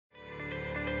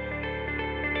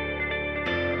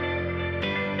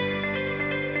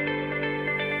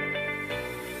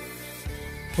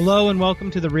Hello and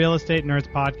welcome to the Real Estate Nerds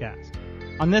Podcast.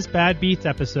 On this Bad Beats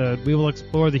episode, we will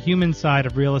explore the human side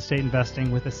of real estate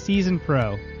investing with a seasoned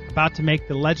pro about to make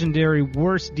the legendary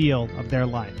worst deal of their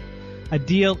life. A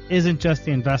deal isn't just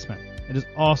the investment, it is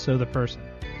also the person.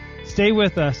 Stay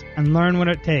with us and learn what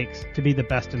it takes to be the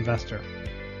best investor.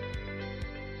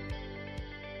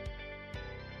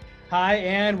 Hi,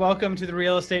 and welcome to the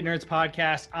Real Estate Nerds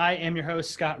Podcast. I am your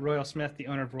host, Scott Royal Smith, the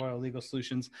owner of Royal Legal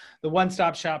Solutions, the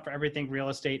one-stop shop for everything real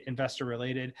estate investor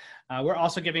related. We're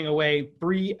also giving away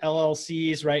free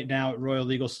LLCs right now at Royal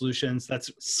Legal Solutions. That's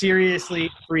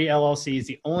seriously free LLCs.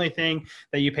 The only thing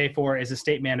that you pay for is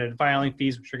estate mandated filing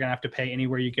fees, which you're going to have to pay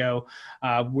anywhere you go.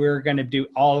 We're going to do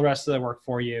all the rest of the work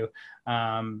for you.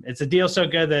 It's a deal so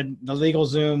good that the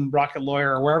LegalZoom, Rocket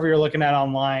Lawyer, or wherever you're looking at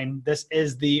online, this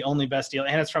is the only best deal,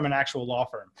 and it's from an actual law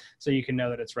firm, so you can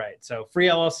know that it's right. So free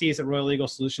LLCs at Royal Legal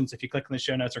Solutions. If you click in the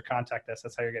show notes or contact us,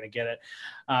 that's how you're going to get it.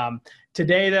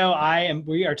 Today, though,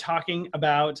 we are talking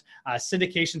about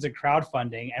syndications and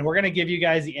crowdfunding, and we're going to give you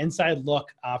guys the inside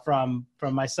look from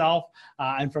myself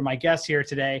and from my guests here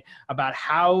today about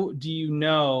how do you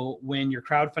know when your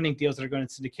crowdfunding deals that are going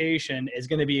to syndication is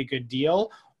going to be a good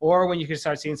deal, or when you can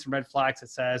start seeing some red flags that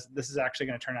says this is actually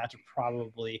going to turn out to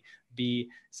probably be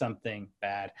something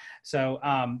bad. So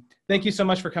thank you so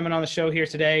much for coming on the show here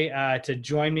today to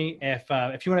join me. If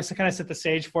you want to kind of set the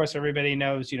stage for us so everybody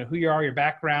knows, who you are, your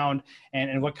background,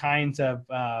 and what kinds of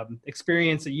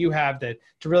experience that you have to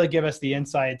really give us the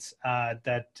insights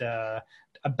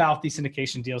about these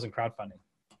syndication deals and crowdfunding.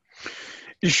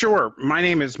 Sure. My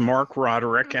name is Mark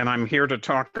Roderick, and I'm here to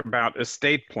talk about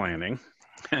estate planning.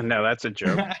 No, that's a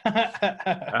joke.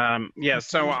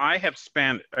 So I have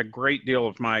spent a great deal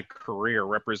of my career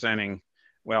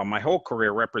my whole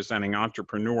career representing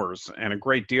entrepreneurs, and a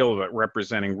great deal of it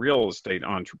representing real estate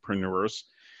entrepreneurs.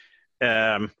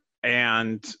 And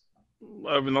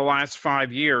over the last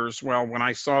 5 years, when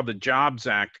I saw the Jobs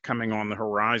Act coming on the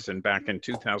horizon back in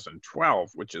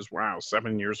 2012, which is,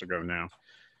 7 years ago now,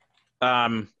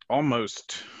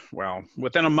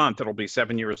 within a month, it'll be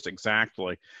 7 years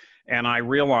exactly. And I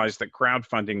realized that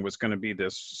crowdfunding was going to be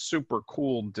this super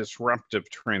cool, disruptive,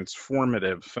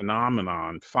 transformative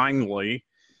phenomenon, finally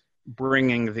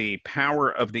bringing the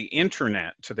power of the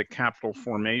internet to the capital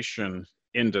formation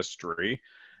industry.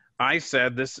 I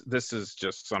said, this is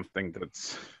just something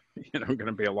that's, going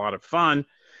to be a lot of fun.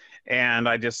 And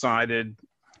I decided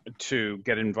to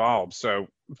get involved. So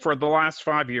for the last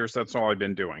 5 years, that's all I've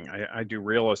been doing. I do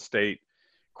real estate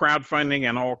crowdfunding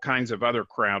and all kinds of other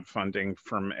crowdfunding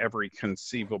from every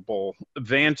conceivable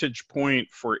vantage point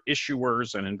for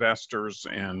issuers and investors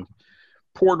and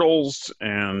portals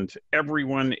and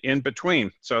everyone in between.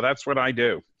 So that's what I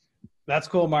do. That's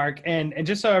cool, Mark. And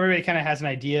just so everybody kind of has an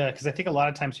idea, because I think a lot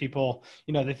of times people,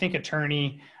 they think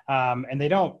attorney, and they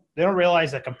don't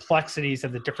realize the complexities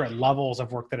of the different levels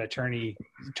of work that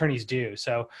attorneys do.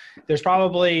 So there's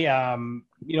probably,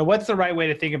 what's the right way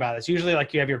to think about this? Usually,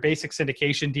 like, you have your basic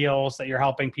syndication deals that you're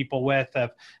helping people with,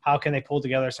 of how can they pull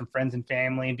together some friends and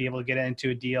family and be able to get into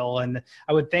a deal. And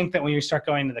I would think that when you start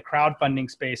going to the crowdfunding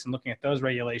space and looking at those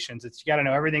regulations, you got to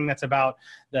know everything that's about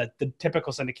the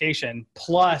typical syndication,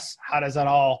 plus how does that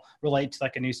all relate to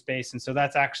like a new space. And so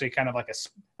that's actually kind of like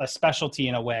a specialty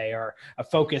in a way, or a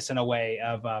focus in a way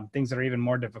of things that are even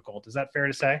more difficult. Is that fair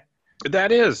to say?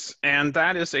 That is, and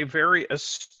that is a very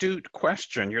astute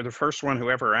question. You're the first one who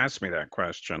ever asked me that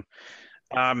question.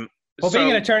 Being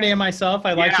an attorney and myself,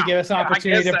 I'd like to give us an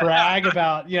opportunity to brag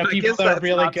about, people that are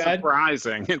really good.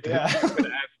 Surprising.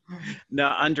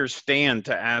 Understand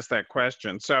to ask that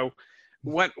question. So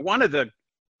one of the,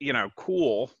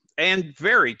 cool and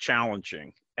very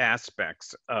challenging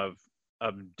aspects of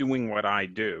doing what I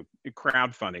do,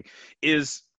 crowdfunding,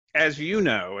 is, as you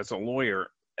know, as a lawyer,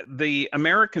 the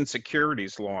American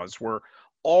securities laws were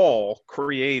all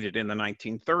created in the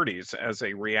 1930s as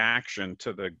a reaction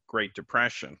to the Great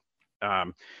Depression.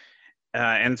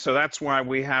 And so that's why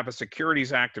we have a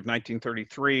Securities Act of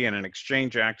 1933 and an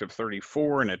Exchange Act of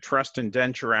 34 and a Trust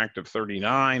Indenture Act of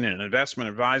 39 and an Investment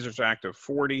Advisors Act of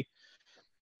 40.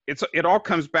 It all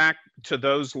comes back to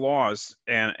those laws,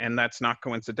 and that's not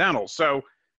coincidental. So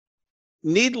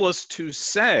needless to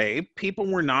say, people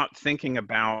were not thinking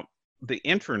about the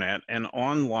internet and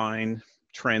online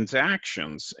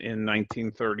transactions in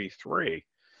 1933.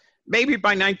 Maybe by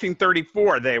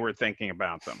 1934, they were thinking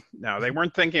about them. No, they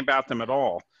weren't thinking about them at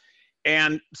all.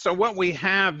 And so what we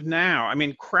have now,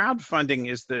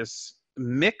 crowdfunding is this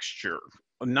mixture,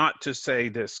 not to say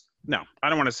this, no, I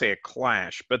don't want to say a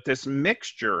clash, but this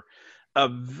mixture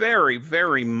of very,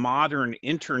 very modern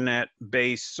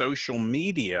internet-based social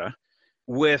media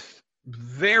with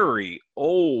very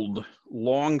old,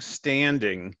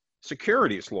 long-standing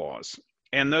securities laws.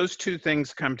 And those two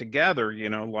things come together,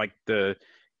 like the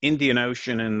Indian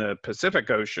Ocean and the Pacific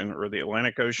Ocean, or the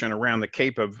Atlantic Ocean around the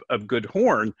Cape of Good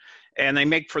Horn, and they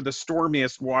make for the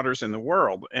stormiest waters in the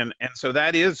world. And so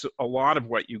that is a lot of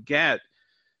what you get.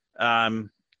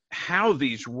 How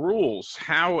these rules,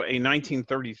 how a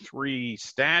 1933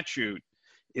 statute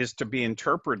is to be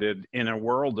interpreted in a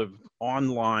world of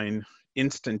online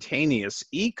instantaneous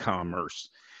e-commerce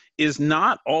is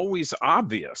not always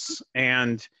obvious.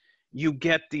 And you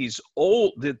get these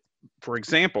for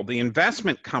example, the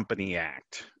Investment Company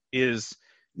Act is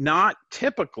not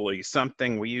typically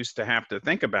something we used to have to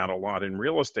think about a lot in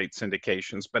real estate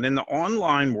syndications, but in the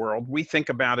online world, we think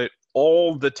about it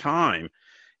all the time,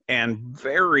 and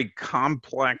very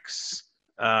complex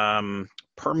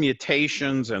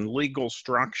permutations and legal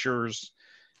structures.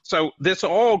 So this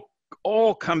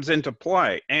all comes into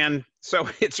play. And so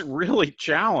it's really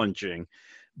challenging.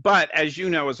 But as you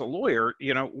know, as a lawyer,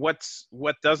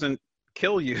 what doesn't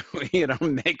kill you,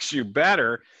 makes you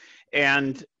better.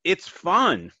 And it's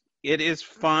fun. It is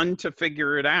fun to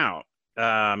figure it out.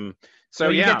 So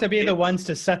you get to be the ones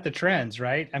to set the trends,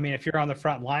 right? I mean, if you're on the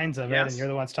front lines of it and you're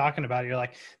the ones talking about it, you're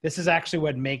like, this is actually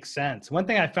what makes sense. One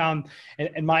thing I found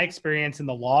in my experience in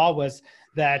the law was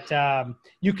that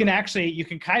you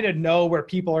can kind of know where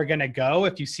people are going to go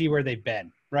if you see where they've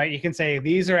been, right? You can say,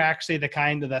 these are actually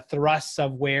the thrusts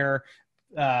of where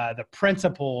the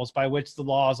principles by which the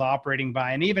law is operating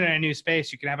by. And even in a new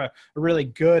space, you can have a really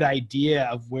good idea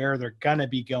of where they're going to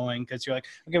be going, because you're like,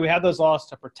 okay, we have those laws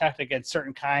to protect against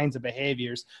certain kinds of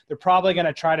behaviors. They're probably going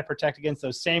to try to protect against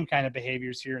those same kind of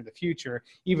behaviors here in the future,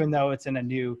 even though it's in a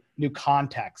new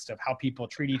context of how people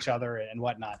treat each other and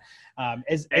whatnot. Are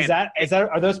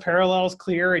those parallels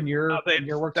clear in your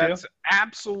work too? That's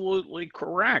absolutely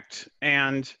correct.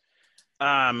 And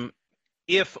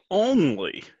if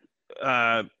only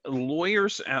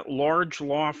lawyers at large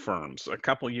law firms a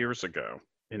couple years ago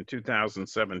in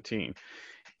 2017,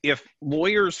 if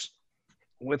lawyers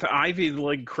with Ivy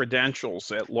League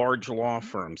credentials at large law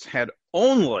firms had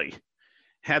only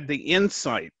had the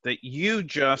insight that you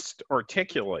just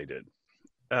articulated,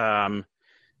 the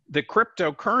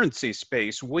cryptocurrency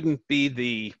space wouldn't be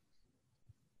the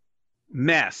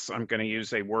mess. I'm going to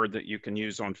use a word that you can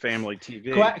use on family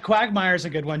TV. Quagmire's a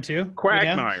good one too.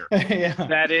 Quagmire. Yeah.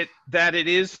 That it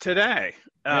is today.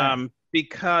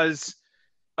 Because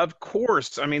of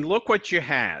course, I mean, look what you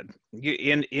had.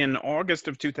 In August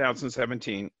of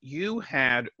 2017, you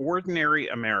had ordinary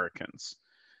Americans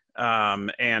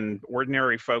and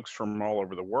ordinary folks from all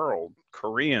over the world,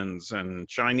 Koreans and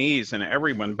Chinese and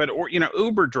everyone, but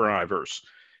Uber drivers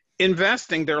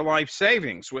investing their life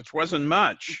savings, which wasn't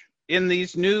much, in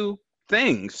these new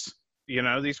things,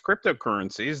 these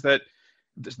cryptocurrencies that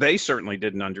they certainly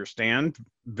didn't understand.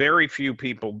 Very few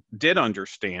people did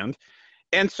understand.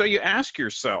 And so you ask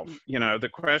yourself, the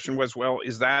question was, well,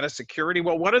 is that a security?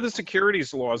 Well, what are the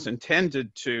securities laws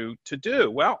intended to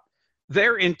do? Well,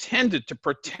 they're intended to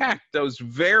protect those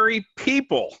very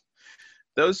people,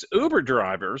 those Uber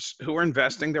drivers who are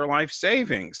investing their life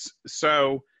savings.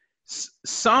 So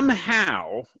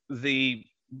somehow the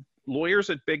lawyers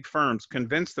at big firms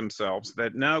convince themselves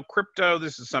that no, crypto,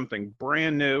 this is something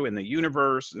brand new in the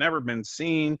universe, never been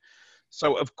seen.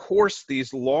 So of course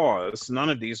these laws, none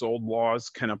of these old laws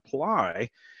can apply,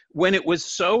 when it was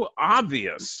so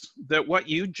obvious that what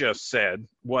you just said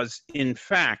was in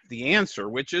fact the answer,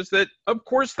 which is that of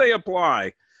course they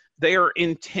apply. They are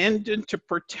intended to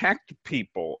protect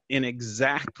people in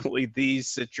exactly these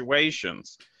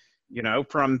situations,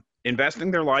 from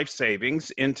investing their life savings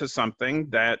into something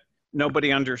that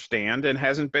nobody understands and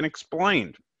hasn't been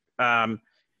explained. And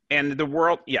the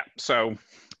world, so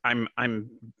I'm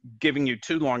giving you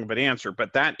too long of an answer,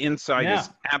 but that insight is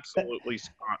absolutely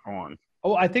spot on.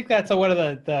 Oh, I think that's one of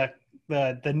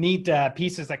the neat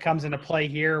pieces that comes into play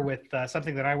here with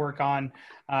something that I work on.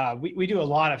 We do a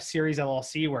lot of series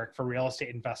LLC work for real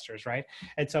estate investors, right?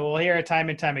 And so we'll hear it time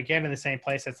and time again in the same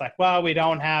place. It's like, well, we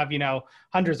don't have,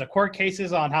 hundreds of court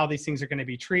cases on how these things are going to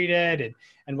be treated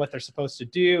and what they're supposed to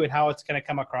do and how it's going to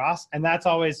come across. And that's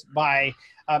always my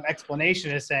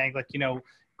explanation, is saying, like,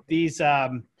 these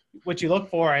what you look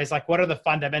for is like, what are the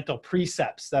fundamental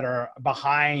precepts that are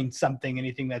behind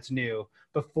anything that's new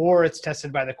before it's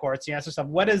tested by the courts? You ask yourself,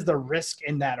 what is the risk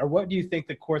in that? Or what do you think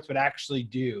the courts would actually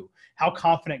do? How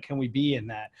confident can we be in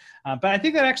that? But I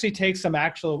think that actually takes some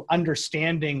actual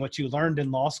understanding what you learned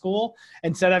in law school,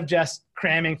 instead of just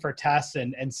cramming for tests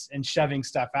and shoving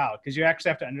stuff out. Because you actually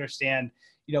have to understand,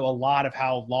 a lot of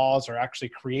how laws are actually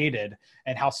created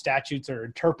and how statutes are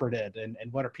interpreted and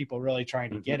what are people really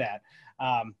trying to get at.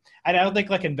 I don't think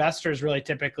like investors really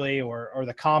typically, or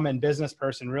the common business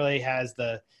person really has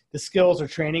the skills or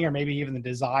training, or maybe even the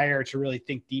desire to really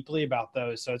think deeply about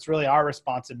those. So it's really our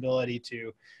responsibility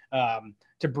to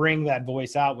bring that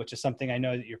voice out, which is something I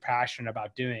know that you're passionate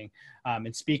about doing,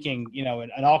 and speaking,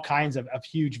 in all kinds of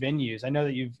huge venues. I know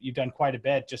that you've done quite a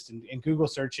bit just in Google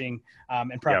searching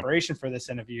in preparation for this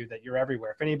interview, that you're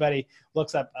everywhere. If anybody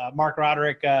looks up Mark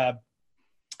Roderick,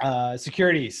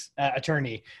 securities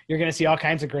attorney, you're going to see all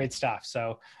kinds of great stuff.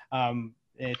 So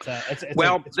it's this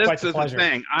is the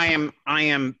thing. I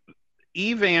am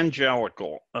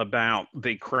evangelical about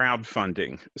the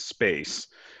crowdfunding space,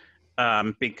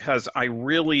 because I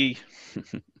really,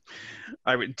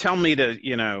 I would tell me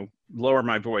to, lower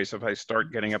my voice if I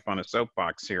start getting up on a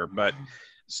soapbox here. But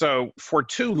so for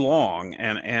too long,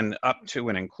 and up to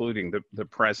and including the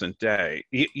present day,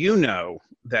 you know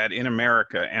that in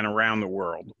America and around the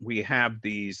world, we have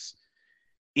these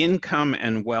income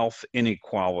and wealth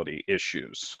inequality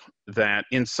issues that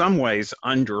in some ways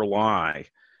underlie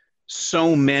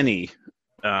so many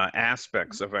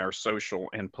aspects of our social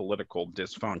and political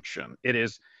dysfunction. It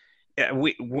is,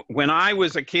 when I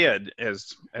was a kid,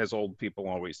 as old people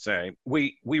always say,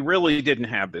 we really didn't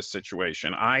have this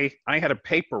situation. I had a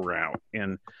paper route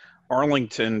in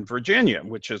Arlington, Virginia,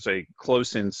 which is a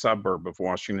close-in suburb of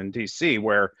Washington, D.C.,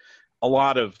 where a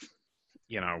lot of,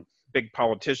 big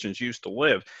politicians used to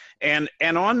live. And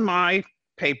on my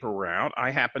paper route,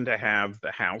 I happened to have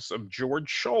the house of George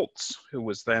Shultz, who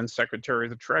was then Secretary of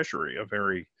the Treasury, a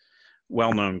very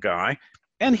well-known guy.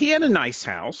 And he had a nice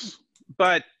house,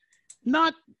 but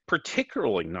not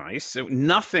particularly nice.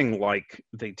 Nothing like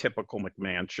the typical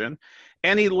McMansion.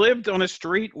 And he lived on a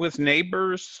street with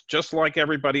neighbors, just like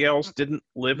everybody else, didn't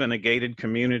live in a gated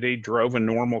community, drove a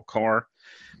normal car.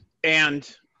 And,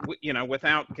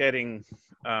 without getting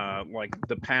like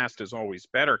the past is always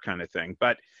better kind of thing.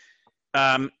 But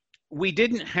we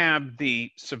didn't have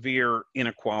the severe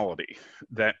inequality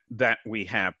that we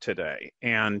have today.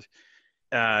 And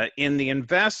in the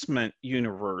investment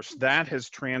universe, that has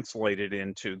translated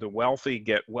into the wealthy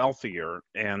get wealthier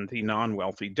and the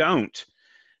non-wealthy don't,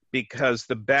 because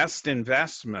the best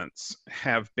investments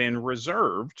have been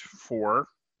reserved for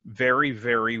very,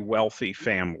 very wealthy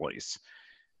families.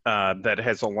 That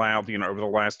has allowed, over the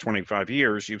last 25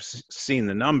 years, you've seen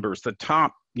the numbers, the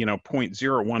top,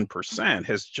 0.01%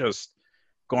 has just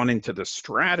gone into the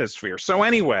stratosphere. So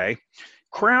anyway,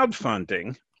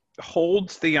 crowdfunding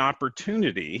holds the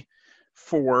opportunity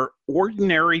for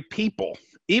ordinary people,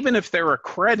 even if they're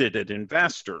accredited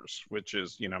investors, which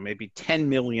is, maybe 10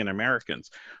 million Americans,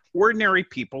 ordinary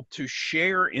people to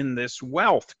share in this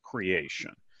wealth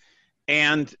creation.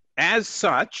 And as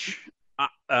such,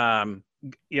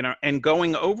 and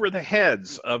going over the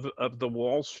heads of the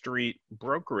Wall Street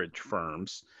brokerage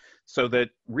firms, so that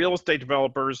real estate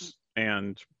developers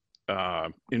and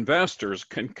investors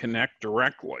can connect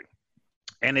directly.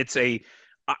 And it's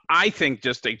I think,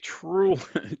 just a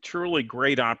truly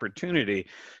great opportunity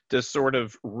to sort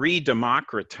of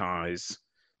re-democratize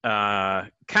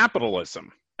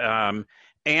capitalism.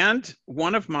 And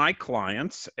one of my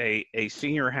clients, a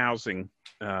senior housing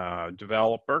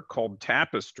developer called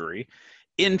Tapestry,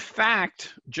 in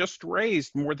fact, just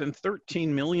raised more than $13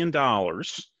 million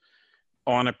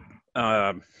on the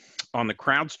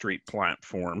CrowdStreet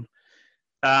platform,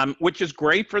 which is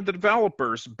great for the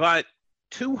developers, but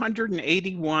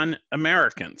 281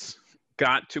 Americans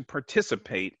got to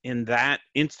participate in that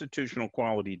institutional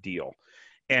quality deal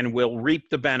and will reap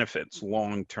the benefits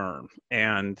long term.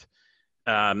 And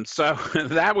so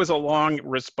that was a long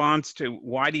response to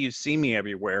why do you see me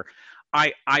everywhere?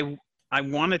 I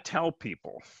want to tell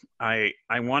people, I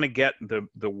want to get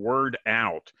the word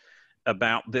out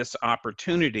about this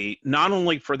opportunity, not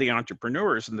only for the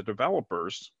entrepreneurs and the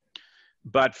developers,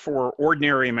 but for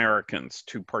ordinary Americans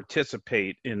to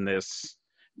participate in this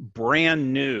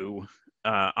brand new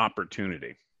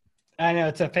opportunity. I know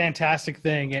it's a fantastic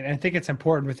thing. And I think it's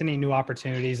important with any new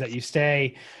opportunities that you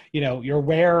stay, you're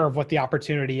aware of what the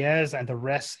opportunity is and the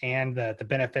risks and the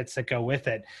benefits that go with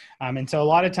it. And so a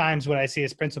lot of times what I see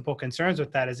as principal concerns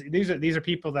with that is these are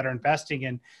people that are investing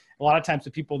in, a lot of times,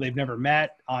 the people they've never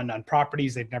met on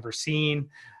properties they've never seen.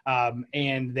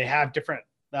 And they have different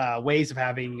ways of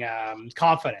having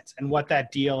confidence in what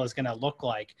that deal is going to look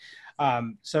like.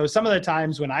 So some of the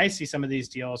times when I see some of these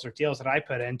deals or deals that I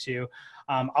put into,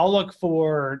 I'll look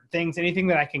for anything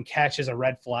that I can catch as a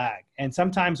red flag. And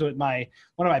sometimes with one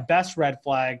of my best red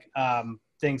flag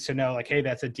things to know, like, hey,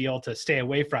 that's a deal to stay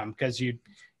away from, because you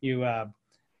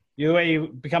You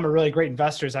become a really great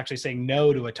investor is actually saying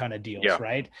no to a ton of deals, Yeah.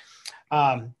 right?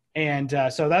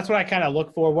 So that's what I kind of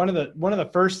look for. One of the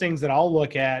first things that I'll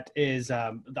look at is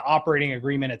the operating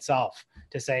agreement itself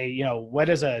to say,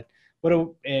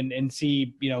 and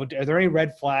see, are there any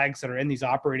red flags that are in these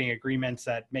operating agreements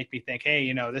that make me think,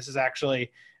 hey, this is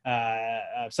actually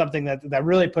something that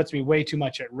really puts me way too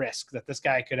much at risk, that this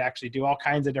guy could actually do all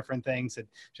kinds of different things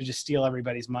to just steal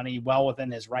everybody's money well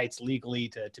within his rights legally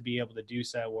to be able to do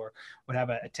so, or would have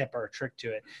a tip or a trick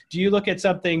to it. Do you look at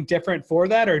something different for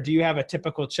that, or do you have a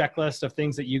typical checklist of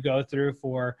things that you go through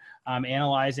for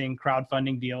analyzing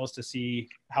crowdfunding deals to see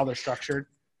how they're structured?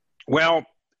 Well,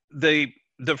 the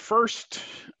first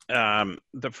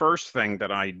thing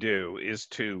that I do is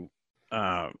to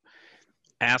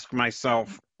ask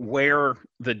myself why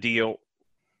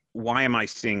am I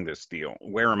seeing this deal?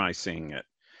 Where am I seeing it?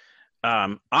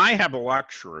 I have a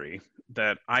luxury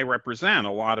that I represent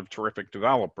a lot of terrific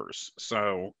developers,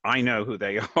 so I know who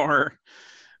they are,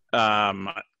 and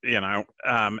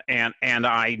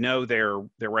I know their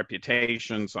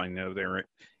reputations, I know their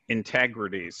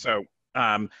integrity. So,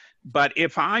 but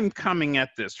if I'm coming at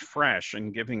this fresh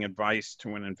and giving advice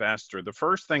to an investor, the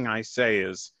first thing I say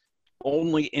is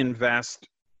only invest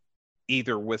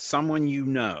either with someone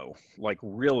like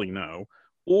really know,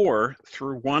 or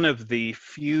through one of the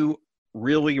few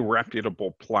really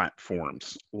reputable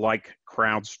platforms like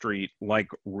CrowdStreet, like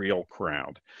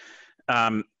RealCrowd.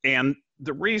 And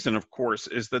the reason, of course,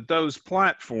 is that those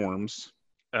platforms,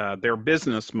 their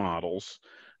business models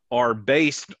are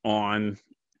based on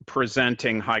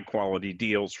presenting high quality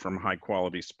deals from high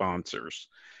quality sponsors.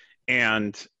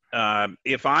 And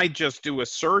if I just do a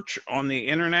search on the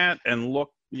internet and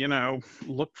look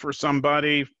for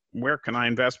somebody, where can I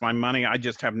invest my money? I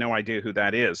just have no idea who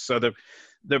that is. So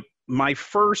my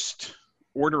first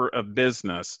order of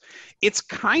business, it's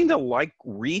kind of like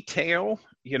retail.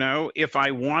 If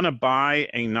I want to buy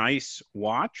a nice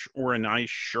watch or a nice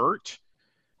shirt,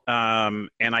 and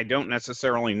I don't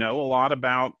necessarily know a lot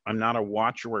I'm not a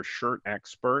watch or a shirt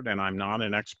expert, and I'm not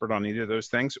an expert on either of those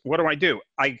things. What do?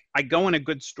 I go in a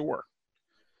good store.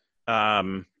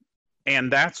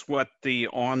 And that's what the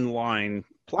online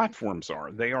platforms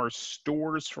are. They are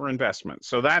stores for investment.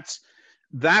 So that's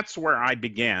where I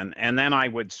began. And then I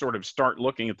would sort of start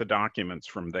looking at the documents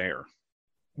from there.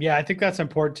 Yeah, I think that's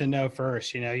important to know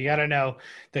first. You got to know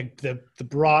the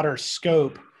broader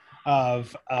scope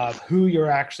of who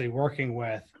you're actually working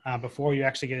with before you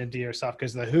actually get into yourself,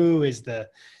 because the who is the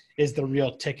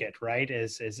real ticket, right?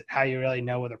 Is how you really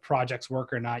know whether projects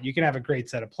work or not. You can have a great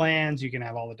set of plans, you can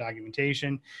have all the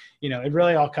documentation. It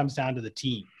really all comes down to the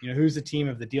team. Who's the team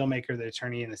of the deal maker, the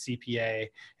attorney, and the CPA,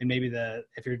 and maybe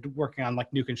if you're working on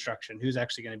like new construction, who's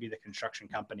actually going to be the construction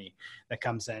company that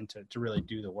comes in to really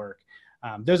do the work.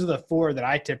 Those are the four that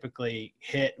I typically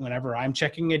hit whenever I'm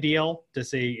checking a deal to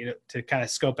see, to kind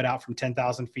of scope it out from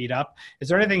 10,000 feet up. Is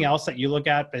there anything else that you look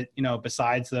at, but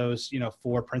besides those,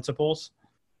 four principles?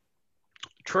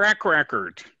 Track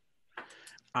record.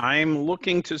 I'm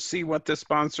looking to see what the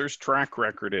sponsor's track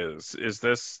record is. Is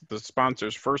this the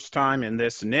sponsor's first time in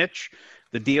this niche?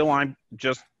 The deal I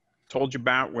just told you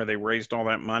about where they raised all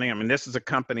that money. I mean, this is a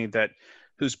company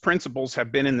whose principals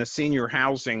have been in the senior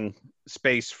housing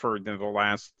space for the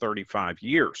last 35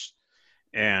 years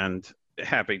and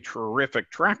have a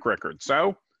terrific track record.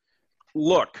 So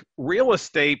look, real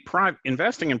estate,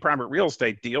 investing in private real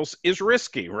estate deals is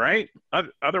risky, right?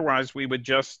 Otherwise, we would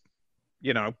just,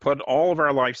 put all of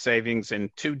our life savings in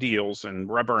two deals and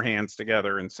rub our hands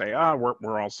together and say,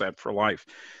 we're all set for life.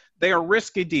 They are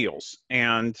risky deals.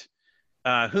 And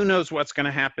who knows what's going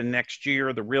to happen next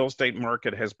year? The real estate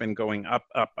market has been going up,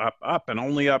 up, up, up, and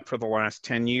only up for the last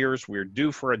 10 years. We're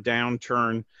due for a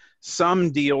downturn.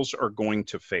 Some deals are going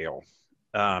to fail.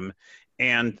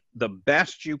 And the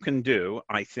best you can do,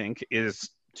 I think, is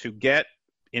to get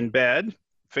in bed,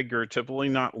 figuratively,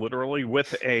 not literally,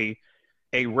 with a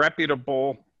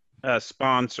reputable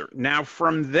sponsor. Now,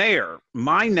 from there,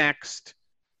 my next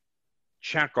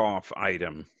checkoff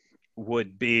item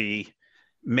would be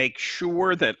make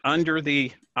sure that under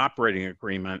the operating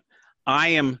agreement, I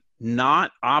am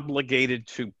not obligated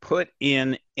to put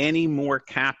in any more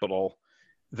capital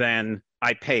than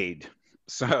I paid.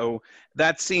 So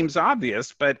that seems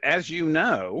obvious, but as you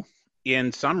know,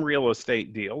 in some real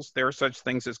estate deals, there are such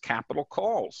things as capital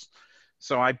calls.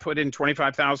 So I put in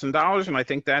 $25,000 and I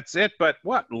think that's it. But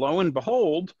lo and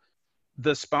behold,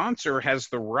 the sponsor has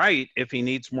the right, if he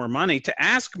needs more money, to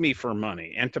ask me for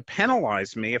money and to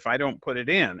penalize me if I don't put it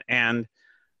in. And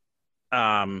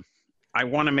I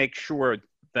want to make sure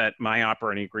that my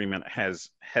operating agreement has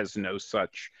no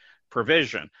such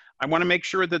provision. I want to make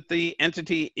sure that the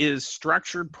entity is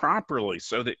structured properly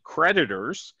so that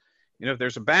creditors, if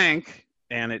there's a bank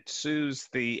and it sues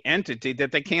the entity,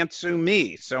 that they can't sue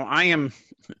me. So I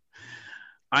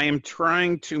am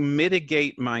trying to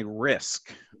mitigate my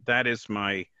risk.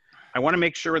 I want to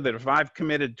make sure that if I've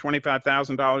committed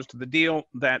 $25,000 to the deal,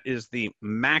 that is the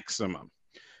maximum.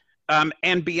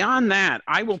 And beyond that,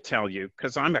 I will tell you,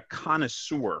 because I'm a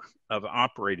connoisseur of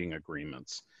operating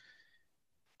agreements,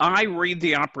 I read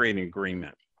the operating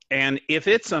agreement, and if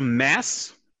it's a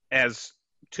mess, as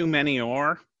too many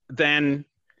are, then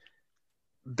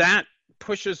that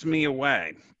pushes me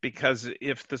away, because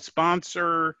if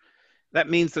that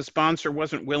means the sponsor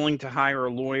wasn't willing to hire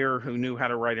a lawyer who knew how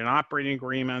to write an operating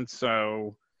agreement.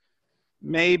 So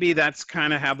maybe that's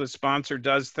kind of how the sponsor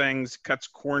does things, cuts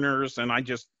corners, and I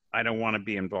don't want to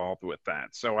be involved with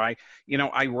that. So I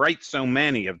write so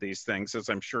many of these things, as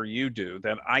I'm sure you do,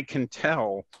 that I can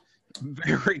tell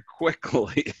very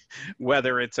quickly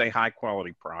whether it's a high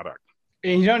quality product.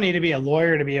 And you don't need to be a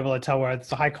lawyer to be able to tell whether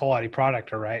it's a high quality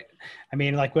product or right. I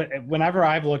mean, like whenever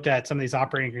I've looked at some of these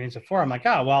operating agreements before, I'm like,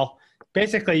 oh, well,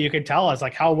 basically you could tell us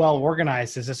like how well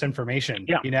organized is this information?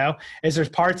 Yeah. Is there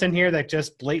parts in here that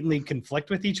just blatantly conflict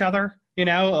with each other?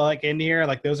 Like in here,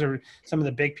 like those are some of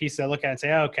the big pieces I look at and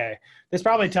say, okay, this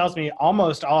probably tells me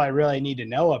almost all I really need to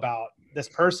know about this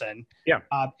person.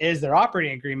 Is their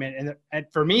operating agreement. And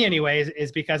for me anyways,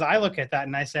 is because I look at that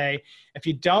and I say, if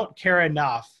you don't care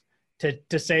enough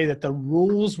to say that the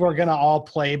rules we're going to all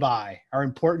play by are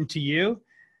important to you,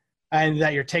 and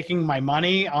that you're taking my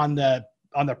money on the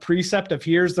precept of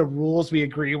here's the rules we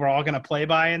agree we're all going to play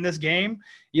by in this game,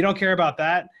 you don't care about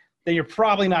that, then you're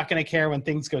probably not going to care when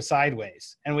things go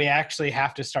sideways. And we actually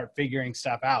have to start figuring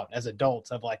stuff out as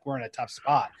adults of like, we're in a tough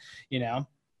spot, Yep.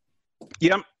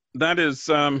 That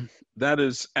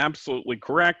is absolutely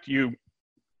correct. You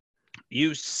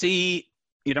see,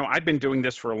 I've been doing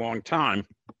this for a long time.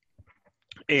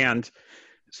 And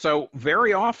so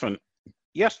very often,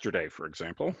 yesterday, for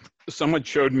example, someone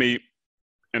showed me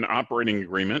an operating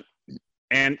agreement,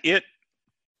 and it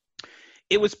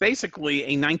was basically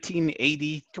a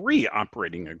 1983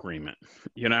 operating agreement.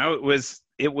 It was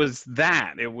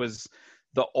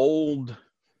the old,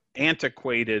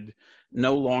 antiquated,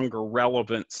 no longer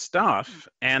relevant stuff.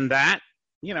 And that,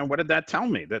 what did that tell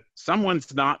me? That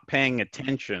someone's not paying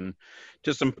attention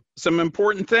to some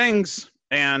important things,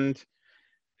 and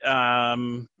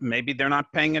maybe they're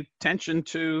not paying attention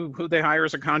to who they hire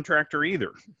as a contractor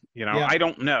either. I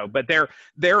don't know, but there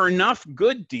are enough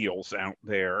good deals out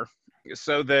there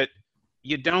so that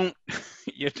you don't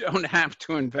have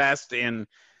to invest in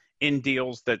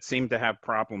deals that seem to have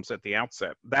problems at the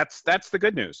outset. That's the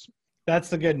good news. That's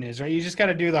the good news, right? You just got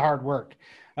to do the hard work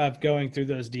of going through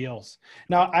those deals.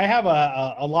 Now, I have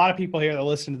a lot of people here that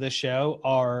listen to this show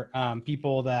are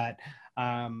people that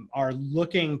are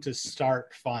looking to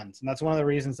start funds. And that's one of the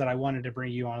reasons that I wanted to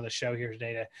bring you onto the show here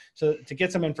today to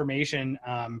get some information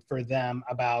for them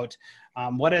about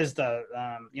what is the,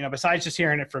 besides just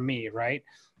hearing it from me, right?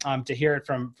 To hear it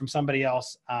from somebody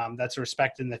else that's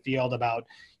respected in the field about,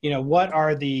 what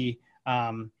are the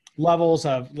levels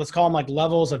of, let's call them like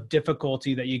levels of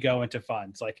difficulty that you go into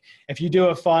funds. Like if you do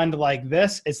a fund like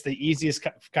this, it's the easiest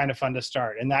kind of fund to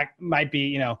start. And that might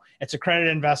be, it's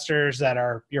accredited investors that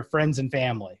are your friends and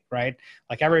family, right?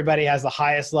 Like everybody has the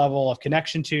highest level of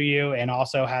connection to you and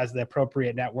also has the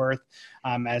appropriate net worth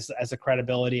as a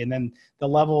credibility. And then the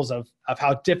levels of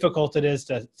how difficult it is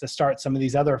to start some of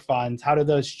these other funds, how do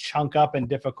those chunk up in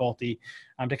difficulty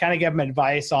to kind of give them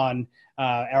advice on,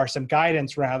 or some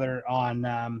guidance rather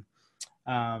on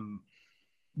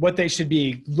what they should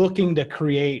be looking to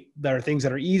create. There are things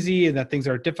that are easy and that things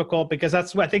that are difficult, because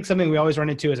that's what I think something we always run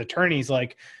into as attorneys,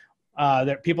 like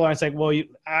that people are saying, well,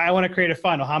 I want to create a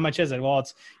fund. Well, how much is it? Well,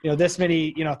 it's, this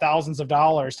many, thousands of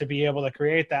dollars to be able to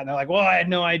create that. And they're like, well, I had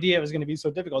no idea it was going to be so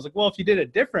difficult. I was like, well, if you did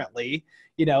it differently,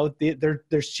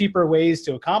 there's cheaper ways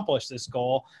to accomplish this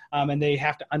goal. And they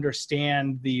have to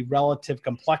understand the relative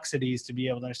complexities to be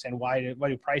able to understand why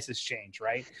do prices change,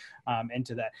 right?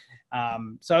 Into that.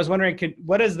 So I was wondering,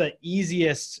 what is the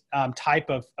easiest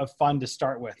type of fund to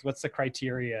start with? What's the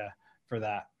criteria for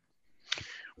that?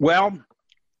 Well,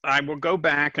 I will go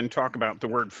back and talk about the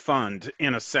word fund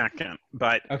in a second,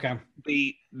 but okay.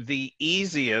 The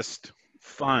easiest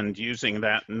fund, using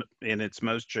that in its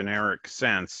most generic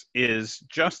sense, is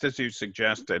just as you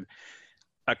suggested,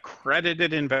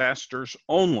 accredited investors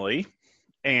only,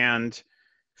 and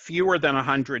fewer than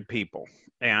 100 people.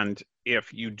 And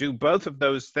if you do both of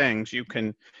those things,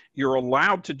 you're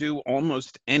allowed to do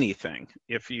almost anything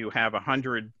if you have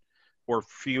 100 or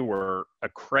fewer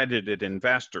accredited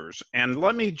investors. And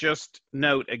let me just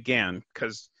note again,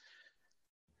 because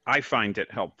I find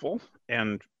it helpful,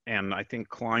 and I think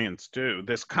clients do,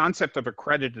 this concept of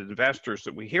accredited investors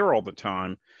that we hear all the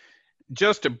time,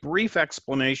 just a brief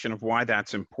explanation of why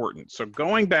that's important. So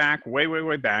going back,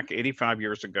 way back, 85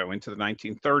 years ago into the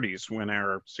 1930s, when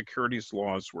our securities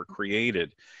laws were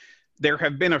created, there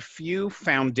have been a few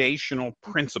foundational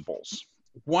principles.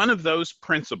 One of those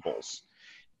principles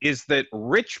is that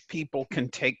rich people can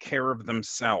take care of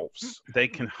themselves. They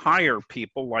can hire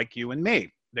people like you and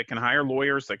me. They can hire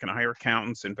lawyers, they can hire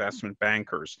accountants, investment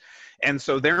bankers. And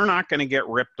so they're not going to get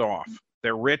ripped off.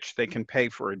 They're rich, they can pay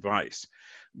for advice.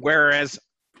 Whereas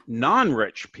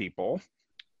non-rich people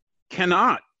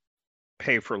cannot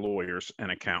pay for lawyers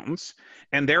and accountants,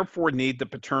 and therefore need the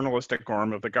paternalistic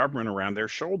arm of the government around their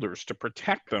shoulders to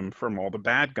protect them from all the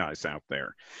bad guys out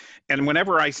there. And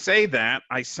whenever I say that,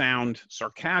 I sound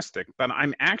sarcastic, but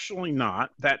I'm actually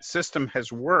not. That system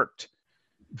has worked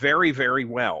very, very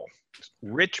well.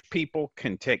 Rich people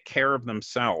can take care of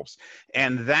themselves.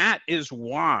 And that is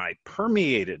why,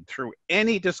 permeated through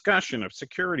any discussion of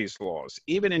securities laws,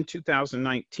 even in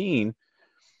 2019,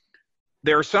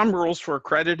 there are some rules for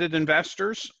accredited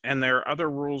investors, and there are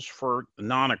other rules for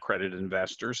non-accredited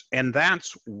investors. And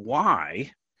that's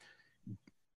why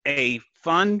a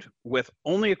fund with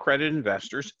only accredited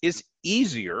investors is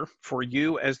easier for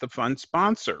you as the fund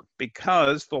sponsor,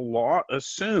 because the law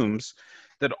assumes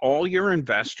that all your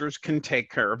investors can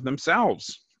take care of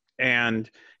themselves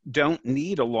and don't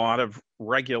need a lot of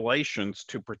regulations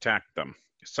to protect them.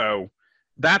 So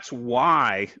that's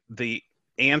why the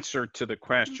answer to the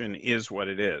question is what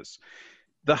it is.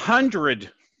 The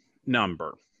 100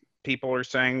 number, people are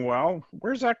saying, well,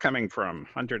 where's that coming from?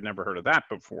 100, never heard of that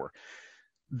before.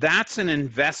 That's an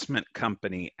Investment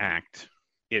Company Act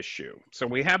issue. So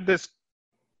we have this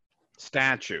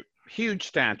statute, huge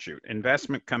statute,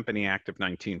 Investment Company Act of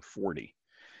 1940,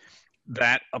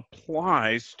 that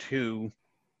applies to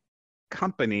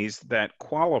companies that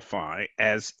qualify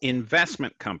as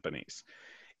investment companies.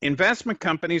 Investment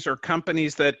companies are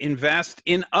companies that invest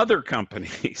in other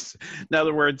companies. In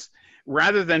other words,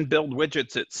 rather than build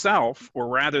widgets itself, or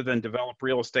rather than develop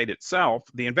real estate itself,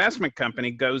 the investment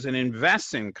company goes and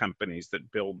invests in companies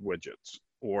that build widgets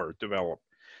or develop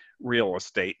real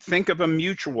estate. Think of a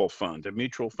mutual fund. A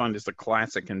mutual fund is a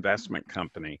classic investment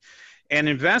company. And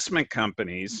investment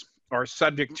companies are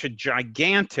subject to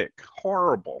gigantic,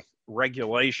 horrible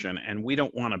regulation, and we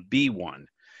don't want to be one.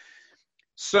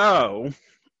 So,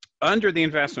 under the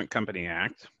Investment Company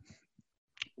Act,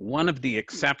 one of the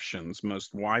exceptions,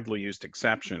 most widely used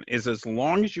exception, is as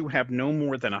long as you have no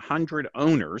more than 100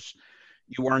 owners,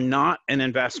 you are not an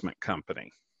investment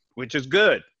company, which is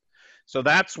good. So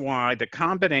that's why the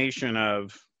combination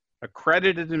of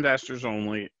accredited investors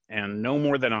only and no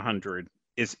more than 100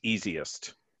 is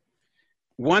easiest.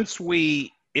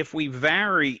 If we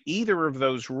vary either of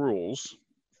those rules,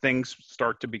 things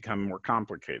start to become more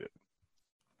complicated.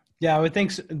 Yeah, I would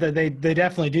think that they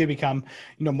definitely do become,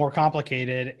 more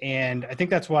complicated. And I think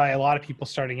that's why a lot of people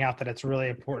starting out, that it's really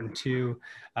important to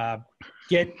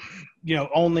get,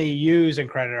 only use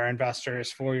accredited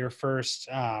investors for your first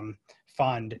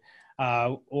fund.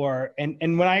 And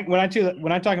when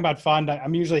I talk about fund,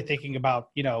 I'm usually thinking about,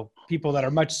 people that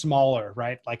are much smaller,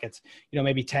 right? Like it's,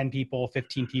 maybe 10 people,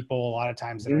 15 people, a lot of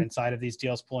times that are inside of these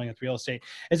deals pulling with real estate.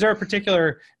 Is there a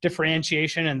particular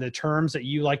differentiation in the terms that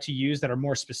you like to use that are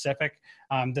more specific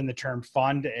than the term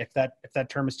fund? If that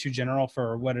term is too general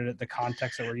for the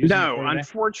context that we're using? No,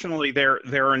 unfortunately, there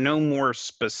are no more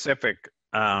specific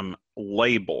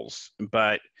labels,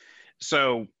 but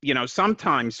so,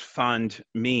 sometimes fund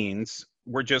means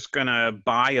we're just going to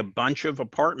buy a bunch of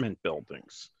apartment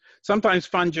buildings. Sometimes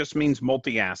fund just means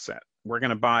multi-asset. We're going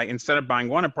to buy, instead of buying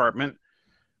one apartment,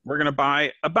 we're going to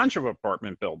buy a bunch of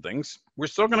apartment buildings. We're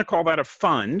still going to call that a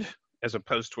fund as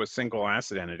opposed to a single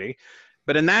asset entity.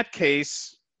 But in that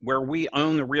case, where we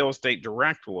own the real estate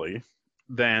directly,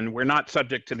 then we're not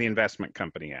subject to the Investment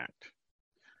Company Act.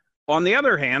 On the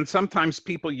other hand, sometimes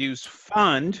people use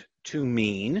fund to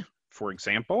mean, for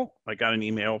example, I got an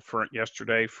email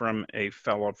yesterday from a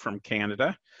fellow from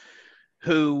Canada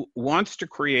who wants to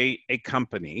create a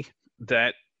company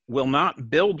that will not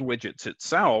build widgets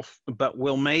itself, but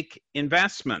will make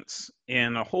investments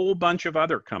in a whole bunch of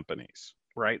other companies,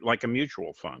 right? Like a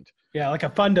mutual fund. Yeah, like a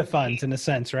fund of funds in a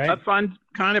sense, right? A fund,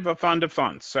 kind of a fund of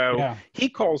funds. So he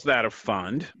calls that a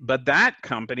fund, but that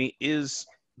company is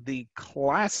the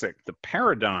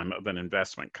paradigm of an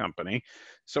investment company.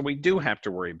 So we do have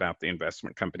to worry about the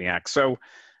Investment Company Act. So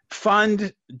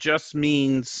fund just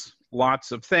means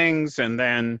lots of things. And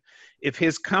then if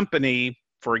his company,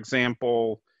 for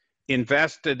example,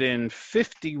 invested in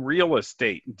 50 real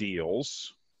estate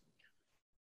deals,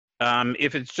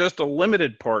 if it's just a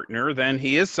limited partner, then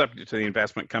he is subject to the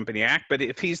Investment Company Act. But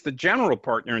if he's the general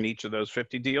partner in each of those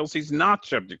 50 deals, he's not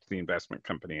subject to the Investment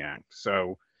Company Act.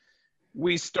 So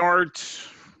we start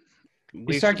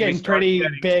getting pretty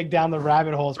big down the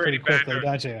rabbit holes pretty quickly,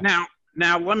 don't you?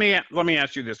 Now let me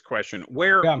ask you this question: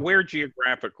 Where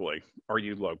geographically are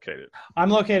you located? I'm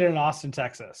located in Austin,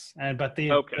 Texas, but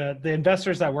the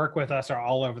investors that work with us are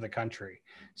all over the country.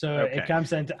 So it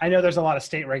comes into. I know there's a lot of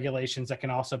state regulations that can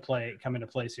also come into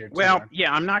place here too. Well,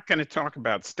 yeah, I'm not going to talk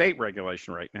about state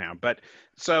regulation right now, but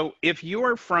so if you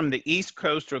are from the East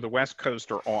Coast or the West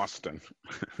Coast or Austin,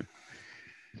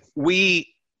 we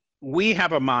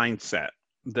have a mindset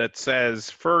that says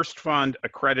first fund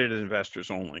accredited investors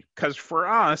only. Because for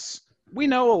us, we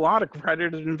know a lot of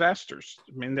accredited investors.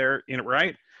 I mean, they're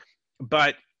right.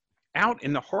 But out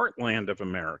in the heartland of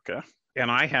America,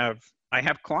 and I have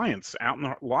clients out in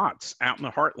the lots out in the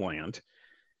heartland,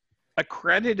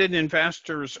 accredited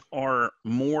investors are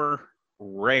more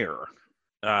rare.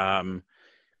 The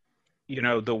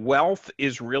wealth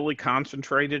is really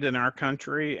concentrated in our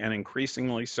country, and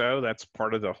increasingly so. That's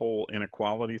part of the whole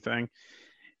inequality thing.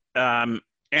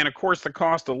 And of course, the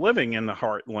cost of living in the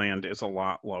heartland is a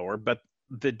lot lower, but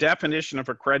the definition of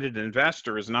accredited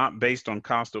investor is not based on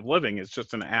cost of living. It's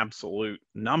just an absolute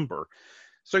number.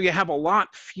 So you have a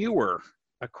lot fewer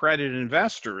accredited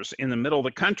investors in the middle of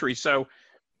the country. So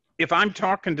if I'm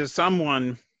talking to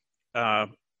someone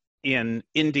in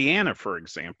Indiana, for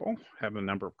example, have a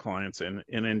number of clients in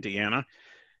Indiana,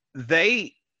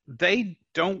 they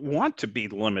don't want to be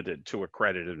limited to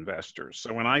accredited investors.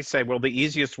 So when I say, well, the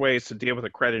easiest way is to deal with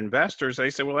accredited investors, they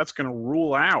say, well, that's going to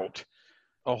rule out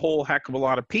a whole heck of a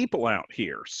lot of people out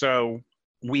here. So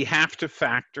we have to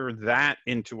factor that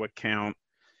into account.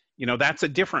 That's a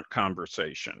different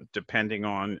conversation depending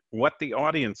on what the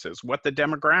audience is, what the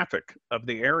demographic of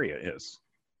the area is.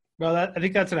 Well, I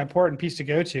think that's an important piece to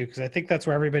go to, because I think that's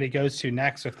where everybody goes to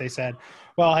next. If they said,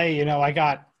 well, hey, I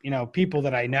got, people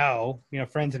that I know,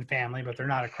 friends and family, but they're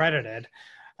not accredited.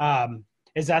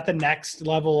 Is that the next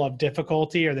level of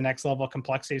difficulty or the next level of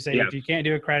complexity? Say, If you can't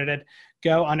do accredited,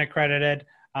 go unaccredited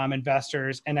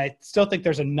investors. And I still think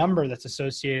there's a number that's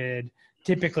associated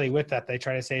typically with that. They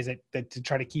try to say, is it that to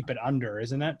try to keep it under,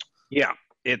 isn't it? Yeah,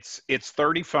 it's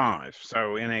 35.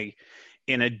 So in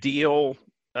a deal,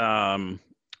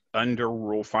 under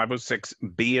Rule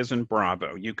 506B as in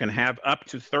Bravo, you can have up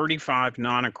to 35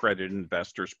 non-accredited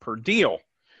investors per deal,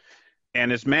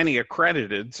 and as many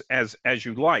accredited as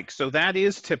you like. So that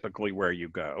is typically where you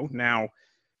go. Now,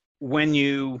 when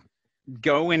you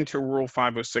go into Rule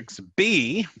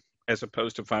 506B as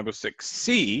opposed to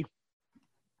 506C,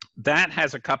 that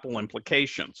has a couple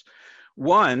implications.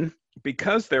 One,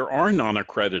 because there are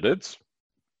non-accrediteds,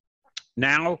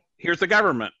 now here's the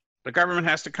government. The government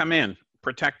has to come in,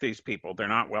 protect these people. They're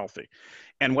not wealthy.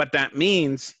 And what that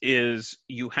means is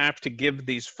you have to give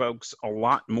these folks a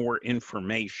lot more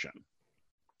information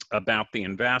about the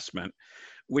investment,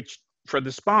 which for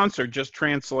the sponsor just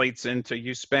translates into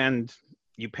you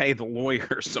pay the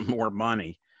lawyer some more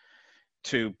money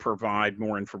to provide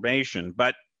more information.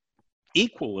 But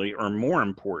equally or more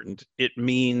important, it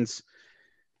means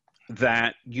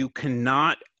that you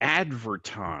cannot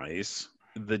advertise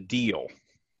the deal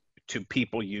to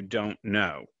people you don't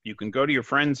know. You can go to your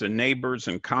friends and neighbors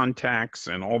and contacts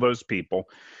and all those people,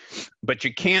 but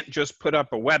you can't just put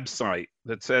up a website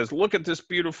that says, look at this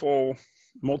beautiful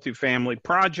multifamily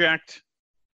project.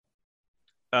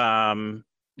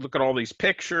 Look at all these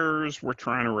pictures. We're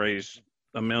trying to raise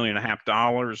 $1.5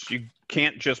 million. You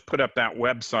can't just put up that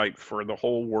website for the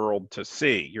whole world to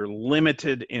see. You're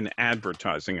limited in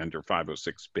advertising under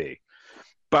 506B.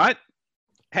 But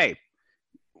hey,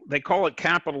 they call it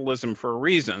capitalism for a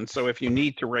reason. So if you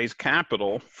need to raise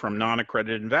capital from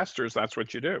non-accredited investors, that's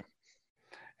what you do.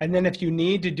 And then if you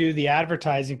need to do the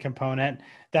advertising component,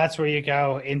 that's where you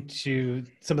go into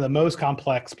some of the most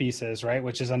complex pieces, right?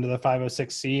 Which is under the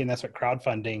 506C, and that's what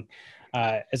crowdfunding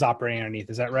is operating underneath.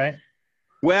 Is that right?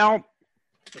 Well,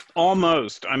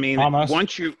 almost. I mean,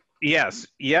 almost. You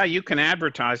can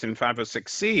advertise in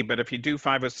 506C, but if you do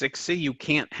 506C, you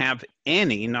can't have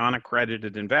any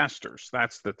non-accredited investors.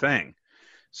 That's the thing.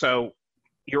 So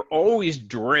you're always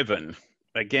driven.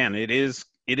 Again, it is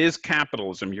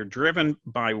capitalism. You're driven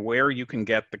by where you can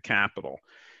get the capital.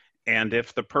 And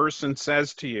if the person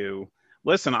says to you,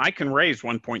 listen, I can raise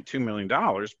 $1.2 million,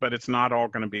 but it's not all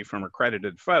going to be from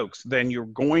accredited folks, then you're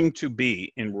going to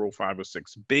be in Rule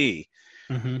 506B.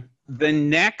 Mm-hmm. The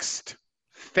next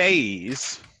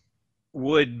phase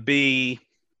would be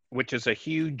which is a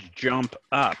huge jump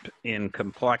up in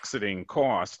complexity and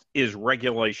cost, is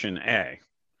Regulation A.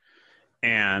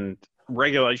 And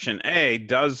Regulation A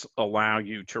does allow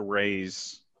you to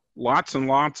raise lots and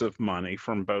lots of money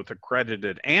from both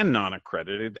accredited and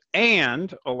non-accredited,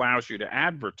 and allows you to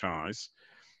advertise.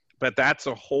 But that's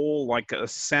a whole, like a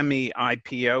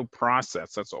semi-IPO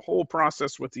process. That's a whole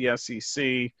process with the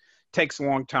SEC, takes a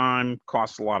long time,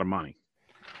 costs a lot of money.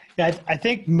 Yeah, I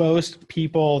think most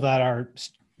people that are,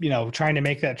 trying to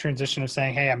make that transition of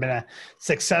saying, hey, I've been a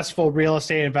successful real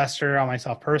estate investor on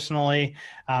myself personally,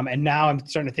 and now I'm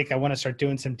starting to think I want to start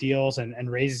doing some deals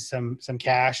and raise some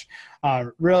cash,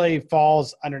 really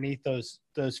falls underneath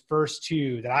those first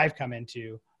two that I've come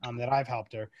into, that I've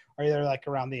helped, are either like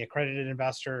around the accredited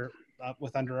investor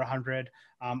with under 100,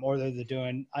 or they're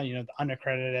doing the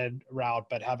unaccredited route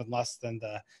but having less than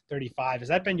the 35. Has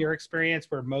that been your experience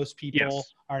where most people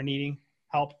are needing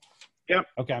help? Yep.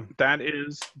 Okay. That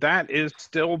is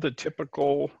still the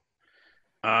typical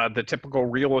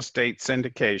real estate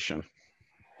syndication.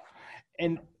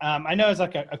 And I know it's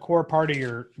like a core part of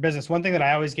your business. One thing that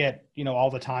I always get, all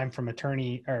the time from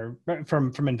attorney or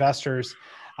from investors,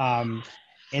 and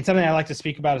something I like to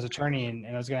speak about as attorney, and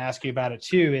I was going to ask you about it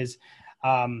too, is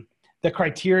the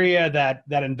criteria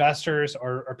that investors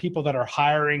or people that are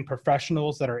hiring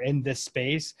professionals that are in this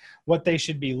space, what they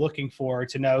should be looking for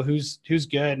to know who's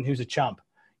good and who's a chump,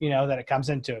 that it comes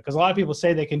into it. Because a lot of people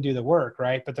say they can do the work,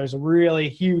 right? But there's a really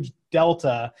huge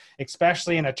delta,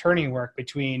 especially in attorney work,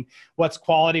 between what's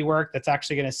quality work that's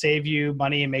actually going to save you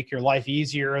money and make your life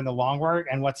easier in the long run,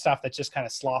 and what's stuff that's just kind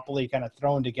of sloppily kind of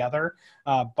thrown together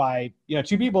by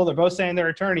two people. They're both saying they're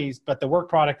attorneys, but the work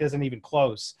product isn't even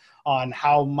close on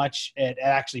how much it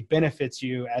actually benefits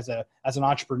you as an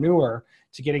entrepreneur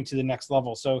to getting to the next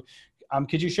level. So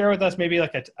could you share with us maybe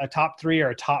like a top 3 or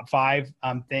a top 5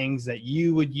 things that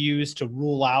you would use to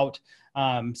rule out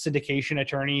syndication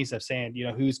attorneys, of saying,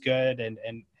 who's good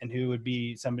and who would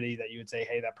be somebody that you would say,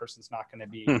 hey, that person's not going to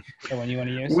be the one you want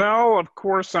to use? Well, of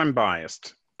course I'm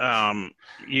biased.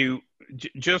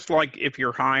 Just like if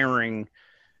you're hiring,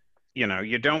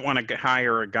 you don't want to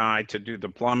hire a guy to do the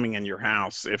plumbing in your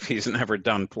house if he's never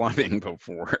done plumbing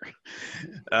before.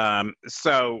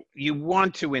 So you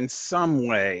want to in some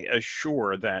way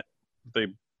assure that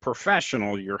the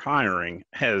professional you're hiring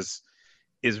is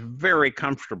very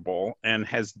comfortable and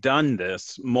has done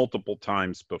this multiple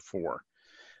times before.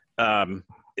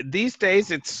 These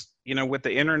days, it's, with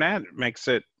the internet, it makes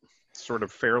it sort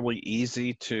of fairly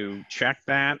easy to check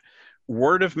that.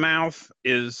 Word of mouth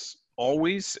is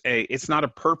always it's not a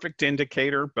perfect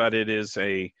indicator, but it is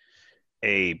a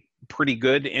pretty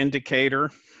good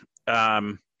indicator.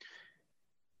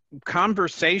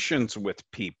 Conversations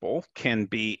with people can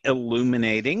be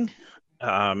illuminating.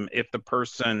 If the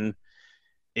person,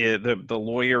 the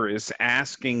lawyer is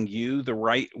asking you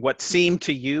what seem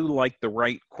to you like the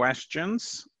right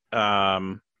questions.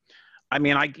 I'm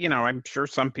sure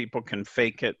some people can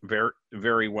fake it very,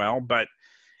 very well, but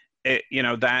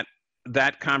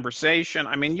that conversation,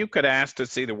 you could ask to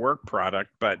see the work product,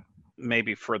 but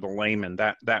maybe for the layman,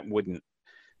 that wouldn't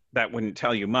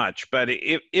tell you much. But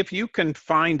if you can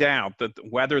find out that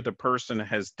whether the person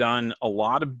has done a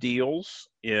lot of deals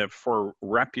for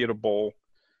reputable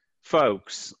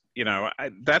folks,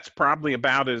 that's probably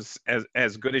about as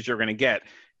good as you're going to get.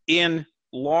 In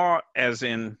law, as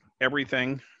in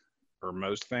everything or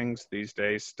most things these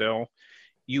days still,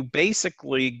 you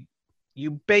basically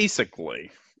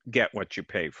get what you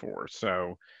pay for.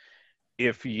 So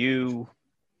if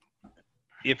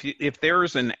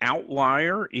there's an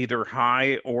outlier, either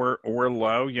high or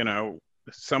low,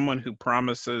 someone who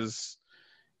promises,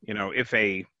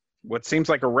 if what seems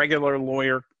like a regular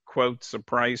lawyer quotes a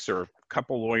price, or a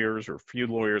couple lawyers or few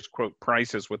lawyers quote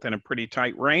prices within a pretty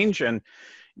tight range, and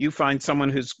you find someone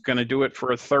who's going to do it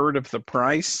for a third of the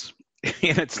price,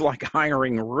 and it's like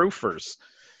hiring roofers.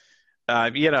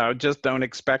 Just don't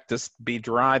expect to be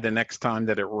dry the next time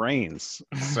that it rains.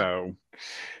 So,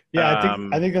 yeah,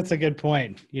 I think that's a good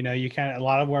point. You a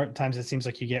lot of times it seems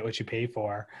like you get what you pay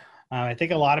for. I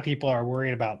think a lot of people are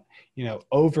worried about,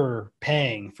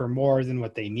 overpaying for more than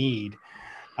what they need.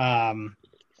 And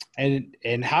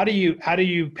how do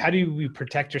you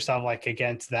protect yourself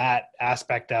against that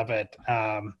aspect of it,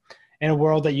 in a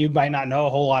world that you might not know a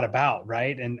whole lot about,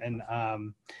 right?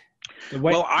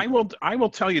 Well, I will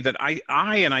tell you that I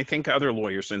and I think other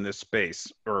lawyers in this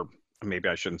space, or maybe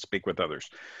I shouldn't speak with others,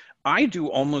 I do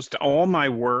almost all my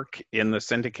work in the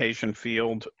syndication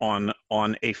field on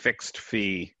a fixed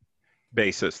fee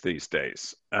basis these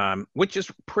days, which is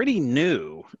pretty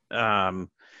new.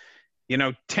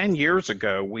 10 years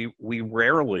ago, we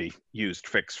rarely used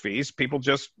fixed fees.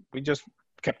 We just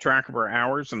kept track of our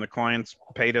hours, and the clients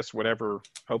paid us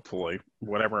hopefully,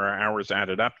 whatever our hours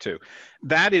added up to.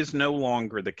 That is no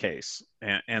longer the case.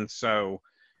 And so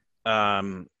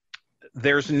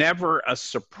there's never a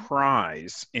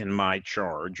surprise in my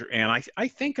charge. And I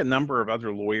think a number of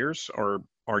other lawyers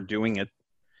are doing it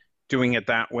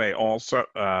that way also.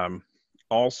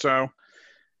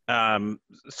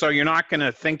 So you're not going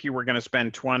to think you were going to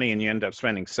spend 20 and you end up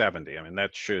spending 70. I mean,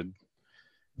 that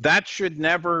should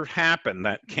never happen.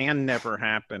 That can never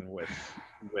happen with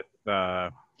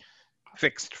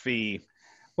fixed fee.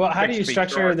 Well, how do you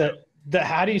structure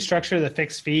how do you structure the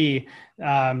fixed fee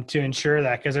to ensure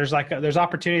that? Because there's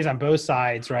opportunities on both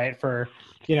sides, right? For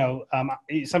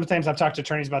sometimes I've talked to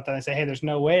attorneys about that and say, hey, there's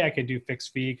no way I could do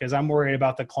fixed fee because I'm worried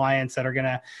about the clients that are going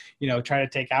to, try to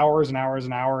take hours and hours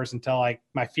and hours until like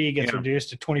my fee gets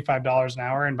reduced to $25 an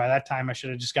hour. And by that time I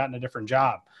should have just gotten a different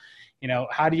job.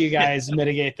 How do you guys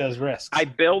mitigate those risks? I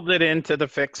build it into the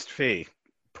fixed fee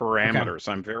parameters.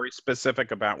 Okay. I'm very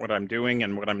specific about what I'm doing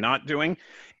and what I'm not doing.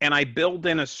 And I build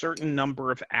in a certain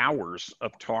number of hours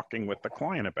of talking with the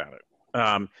client about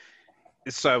it.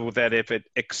 So that if it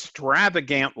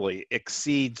extravagantly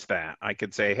exceeds that, I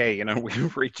could say, hey,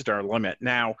 we've reached our limit.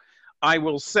 Now, I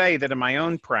will say that in my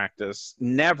own practice,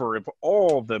 never, of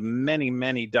all the many,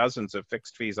 many dozens of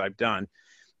fixed fees I've done,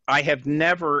 I have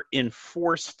never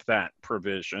enforced that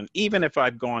provision, even if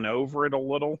I've gone over it a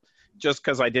little, just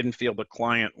because I didn't feel the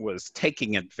client was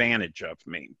taking advantage of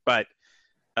me. But,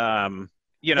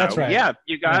 That's right. Yeah,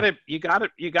 you got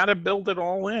to build it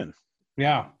all in.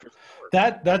 Yeah.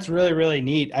 That's really, really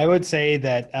neat. I would say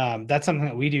that that's something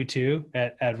that we do too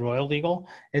at Royal Legal,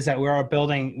 is that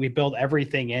we build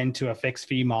everything into a fixed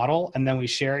fee model, and then we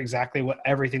share exactly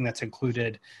everything that's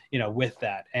included, with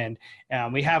that. And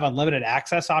we have unlimited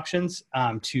access options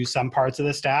to some parts of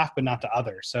the staff, but not to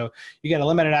others. So you get a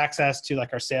limited access to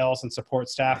like our sales and support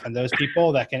staff and those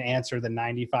people that can answer the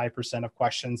 95% of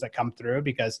questions that come through,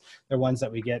 because they're ones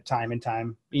that we get time and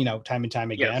time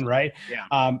again. Yes. Right.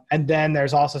 Yeah. And then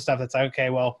there's also stuff that's like,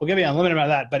 okay, well, we'll give you an unlimited amount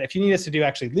of that, but if you need us to do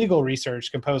actually legal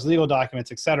research, compose legal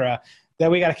documents, et cetera, then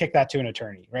we got to kick that to an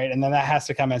attorney, right? And then that has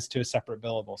to come as to a separate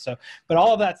billable. So, but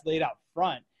all of that's laid out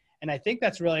front. And I think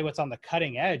that's really what's on the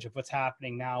cutting edge of what's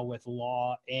happening now with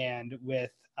law and with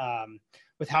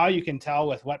how you can tell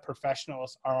with what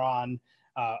professionals are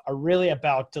really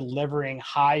about delivering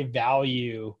high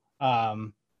value,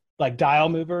 like dial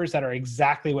movers that are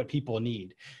exactly what people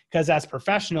need. Because as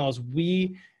professionals,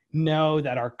 we know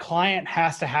that our client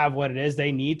has to have what it is they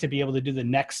need to be able to do the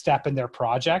next step in their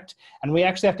project. And we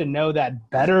actually have to know that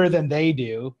better than they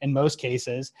do in most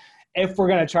cases, if we're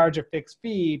going to charge a fixed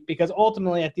fee, because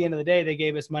ultimately at the end of the day, they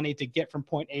gave us money to get from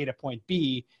point A to point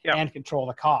B and control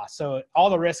the cost. So all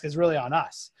the risk is really on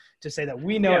us to say that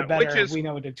we know it better, we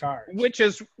know what to charge. Which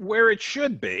is where it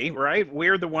should be, right?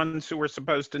 We're the ones who are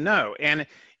supposed to know. And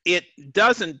it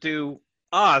doesn't do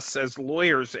us as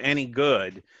lawyers any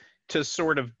good to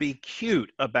sort of be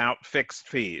cute about fixed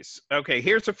fees. Okay,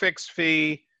 here's a fixed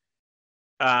fee.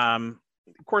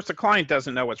 Of course, the client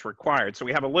doesn't know what's required. So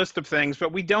we have a list of things,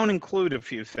 but we don't include a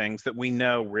few things that we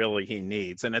know really he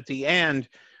needs. And at the end,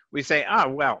 we say,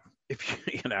 well,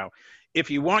 if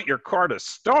you want your car to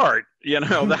start,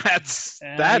 that's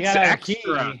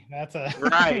extra. That's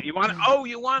right. You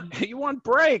want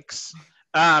brakes.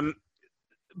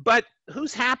 But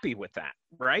who's happy with that,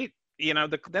 right?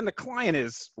 Then the client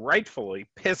is rightfully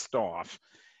pissed off.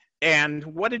 And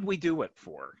what did we do it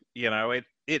for?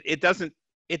 It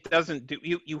doesn't do,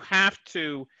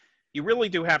 you really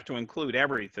do have to include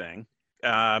everything,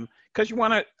 because you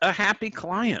want a happy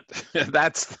client.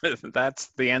 That's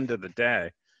the end of the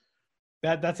day.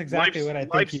 That's exactly what I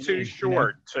think. Life's too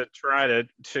short to try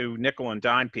to nickel and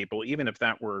dime people, even if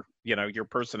that were, your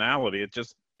personality. It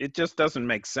just doesn't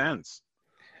make sense.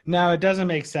 No, it doesn't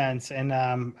make sense. And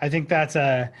I think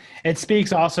it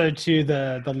speaks also to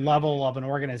the level of an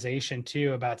organization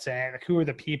too, about saying like, who are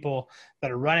the people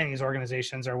that are running these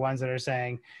organizations are ones that are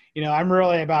saying, I'm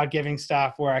really about giving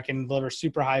stuff where I can deliver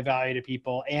super high value to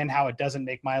people and how it doesn't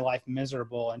make my life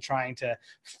miserable, and trying to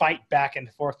fight back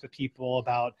and forth with people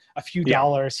about a few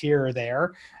dollars here or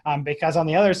there. Because on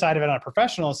the other side of it, on a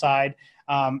professional side,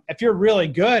 if you're really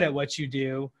good at what you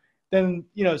do, then,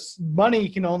 money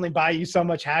can only buy you so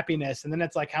much happiness. And then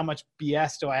it's like, how much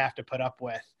BS do I have to put up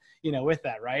with, with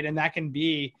that, right? And that can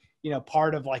be,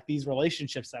 part of like these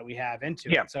relationships that we have into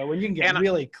Yeah. it. So when you can get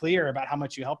really clear about how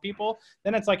much you help people,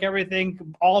 then it's like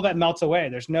everything, all that melts away.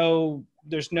 There's no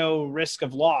risk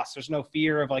of loss. There's no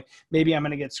fear of like, maybe I'm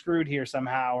going to get screwed here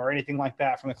somehow or anything like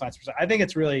that from the client's perspective. I think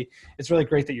it's really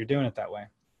great that you're doing it that way.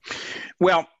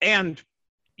 Well, and,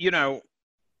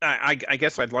 I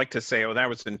guess I'd like to say, that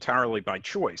was entirely by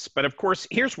choice. But of course,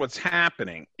 here's what's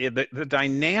happening. The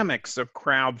dynamics of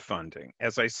crowdfunding,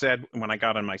 as I said when I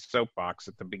got on my soapbox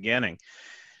at the beginning,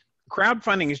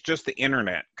 crowdfunding is just the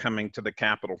internet coming to the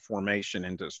capital formation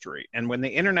industry. And when the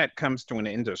internet comes to an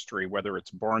industry, whether it's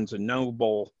Barnes &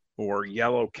 Noble or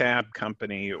Yellow Cab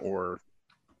Company or,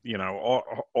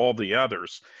 all the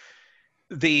others,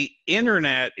 the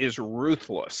internet is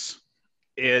ruthless.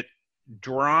 It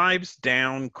drives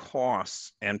down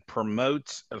costs and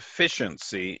promotes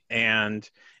efficiency and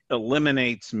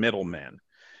eliminates middlemen.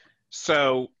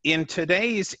 So in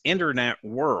today's internet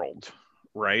world,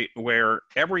 right, where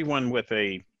everyone with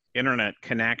a internet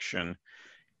connection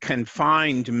can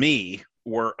find me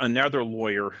or another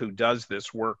lawyer who does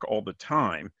this work all the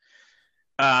time,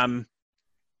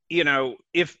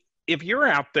 if you're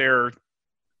out there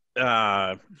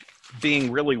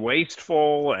being really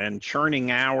wasteful and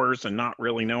churning hours and not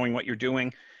really knowing what you're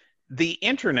doing, the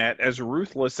internet, as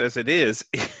ruthless as it is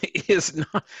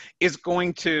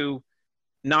going to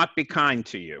not be kind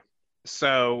to you.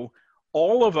 So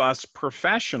all of us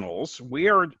professionals,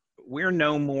 we're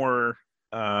no more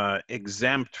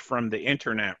exempt from the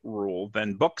internet rule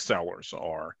than booksellers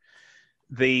are.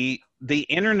 The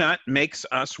internet makes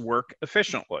us work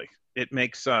efficiently. It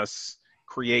makes us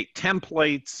create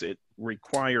templates. It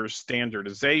requires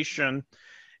standardization,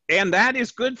 and that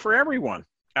is good for everyone.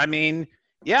 I mean,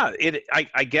 yeah,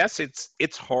 I guess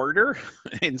it's harder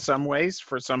in some ways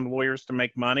for some lawyers to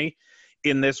make money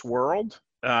in this world,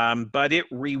 but it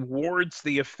rewards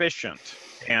the efficient,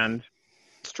 and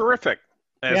it's terrific.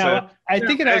 I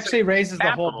think it actually raises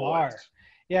the whole bar.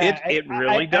 Yeah, it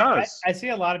really does. I see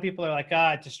a lot of people are like,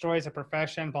 it destroys a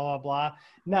profession, blah, blah, blah.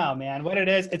 No, man, what it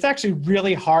is, it's actually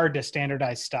really hard to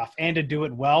standardize stuff and to do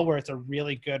it well where it's a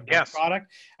really good work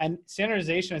product. And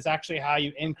standardization is actually how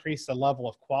you increase the level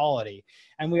of quality.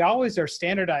 And we always are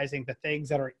standardizing the things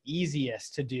that are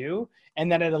easiest to do,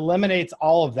 and then it eliminates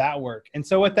all of that work. And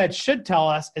so what that should tell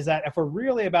us is that if we're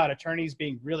really about attorneys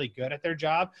being really good at their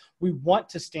job, we want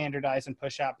to standardize and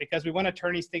push out because we want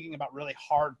attorneys thinking about really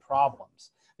hard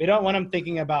problems. We don't want them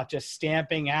thinking about just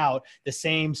stamping out the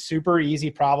same super easy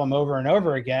problem over and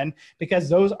over again, because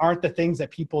those aren't the things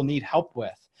that people need help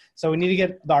with. So we need to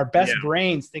get our best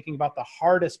brains thinking about the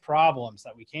hardest problems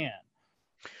that we can.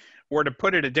 Or to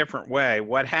put it a different way,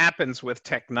 what happens with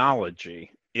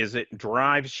technology is it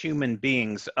drives human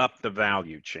beings up the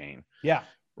value chain. Yeah.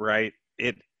 Right?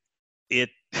 It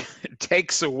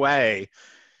takes away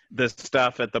the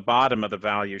stuff at the bottom of the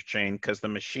value chain because the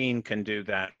machine can do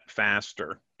that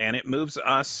faster, and it moves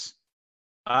us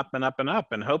up and up and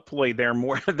up, and hopefully there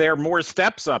are more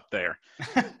steps up there.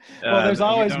 Well, there's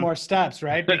always more steps,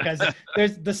 right? Because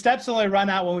the steps only run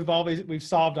out when we've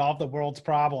solved all of the world's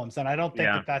problems, and I don't think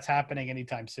that that's happening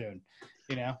anytime soon.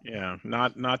 Yeah,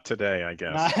 not today, I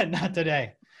guess. Not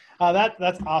today.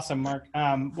 That's awesome, Mark.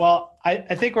 Well,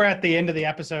 I think we're at the end of the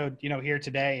episode, here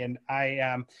today. And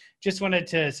I just wanted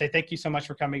to say thank you so much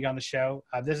for coming on the show.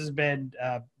 This has been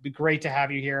great to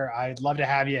have you here. I'd love to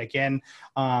have you again,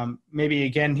 maybe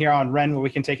again here on Ren, where we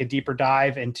can take a deeper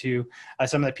dive into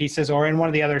some of the pieces, or in one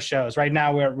of the other shows. Right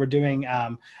now, we're doing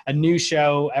a new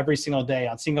show every single day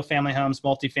on single family homes,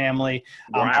 multifamily,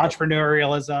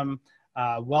 entrepreneurialism,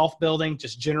 wealth building,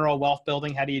 just general wealth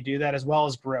building. How do you do that? As well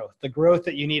as growth, the growth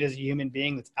that you need as a human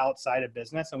being that's outside of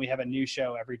business. And we have a new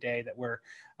show every day that we're,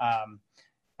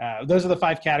 those are the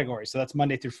 5 categories. So that's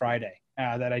Monday through Friday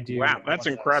that I do. Wow, that's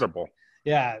incredible.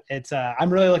 Yeah, it's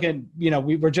I'm really looking,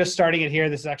 we're just starting it here.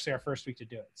 This is actually our first week to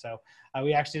do it. So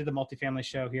we actually did the multifamily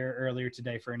show here earlier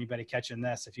today. For anybody catching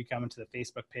this, if you come into the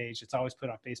Facebook page, it's always put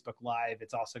on Facebook Live.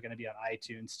 It's also going to be on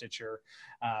iTunes, Stitcher,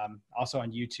 also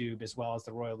on YouTube, as well as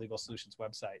the Royal Legal Solutions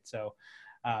website. So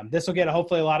this will get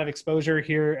hopefully a lot of exposure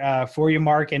here for you,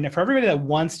 Mark. And for everybody that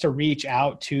wants to reach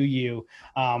out to you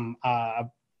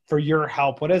for your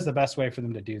help, what is the best way for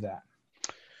them to do that?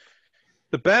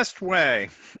 The best way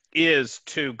is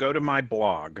to go to my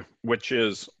blog, which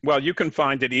is, well, you can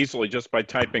find it easily just by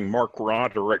typing Mark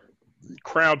Roderick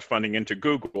crowdfunding into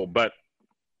Google. But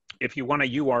if you want a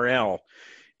URL,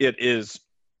 it is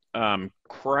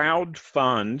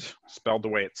crowdfund, spelled the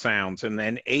way it sounds, and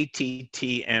then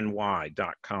attny.com.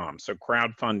 So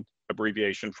crowdfund,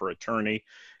 abbreviation for attorney,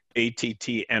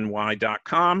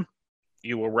 attny.com.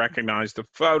 You will recognize the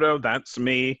photo. That's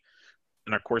me.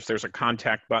 And of course, there's a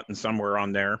contact button somewhere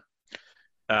on there.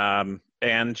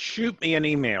 And shoot me an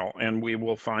email, and we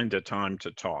will find a time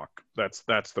to talk. That's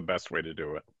the best way to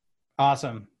do it.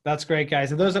 Awesome. That's great,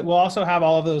 guys. And those we'll also have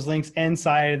all of those links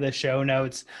inside of the show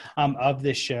notes of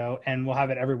this show, and we'll have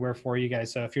it everywhere for you guys.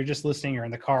 So if you're just listening or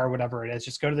in the car or whatever it is,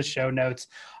 just go to the show notes,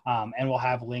 and we'll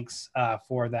have links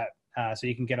for that. So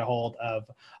you can get a hold of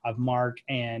Mark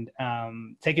and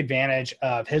take advantage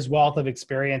of his wealth of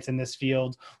experience in this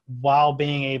field while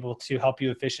being able to help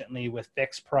you efficiently with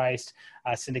fixed price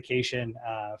syndication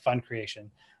fund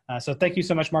creation. So thank you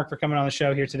so much, Mark, for coming on the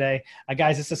show here today.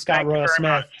 Guys, this is Scott Royal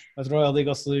Smith with Royal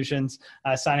Legal Solutions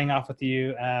signing off with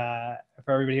you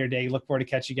for everybody here today. Look forward to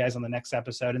catch you guys on the next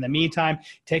episode. In the meantime,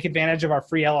 take advantage of our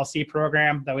free LLC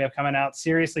program that we have coming out.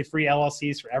 Seriously, free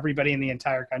LLCs for everybody in the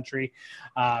entire country.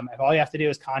 If all you have to do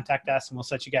is contact us, and we'll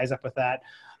set you guys up with that.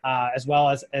 As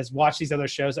well as watch these other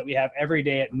shows that we have every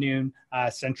day at noon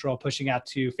Central, pushing out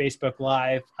to Facebook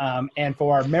Live. And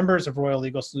for our members of Royal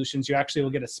Legal Solutions, you actually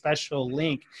will get a special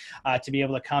link to be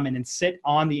able to come in and sit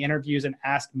on the interviews and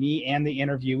ask me and the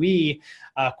interviewee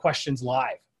questions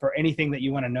live for anything that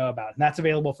you want to know about. And that's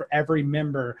available for every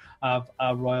member of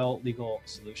Royal Legal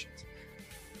Solutions.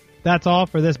 That's all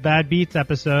for this Bad Beats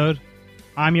episode.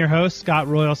 I'm your host, Scott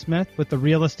Royal Smith, with the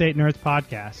Real Estate Nerds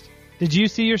Podcast. Did you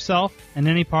see yourself in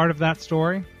any part of that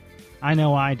story? I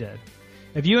know I did.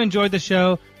 If you enjoyed the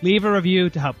show, leave a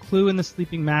review to help clue in the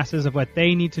sleeping masses of what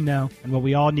they need to know and what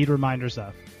we all need reminders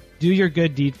of. Do your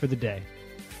good deed for the day.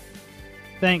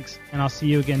 Thanks, and I'll see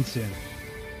you again soon.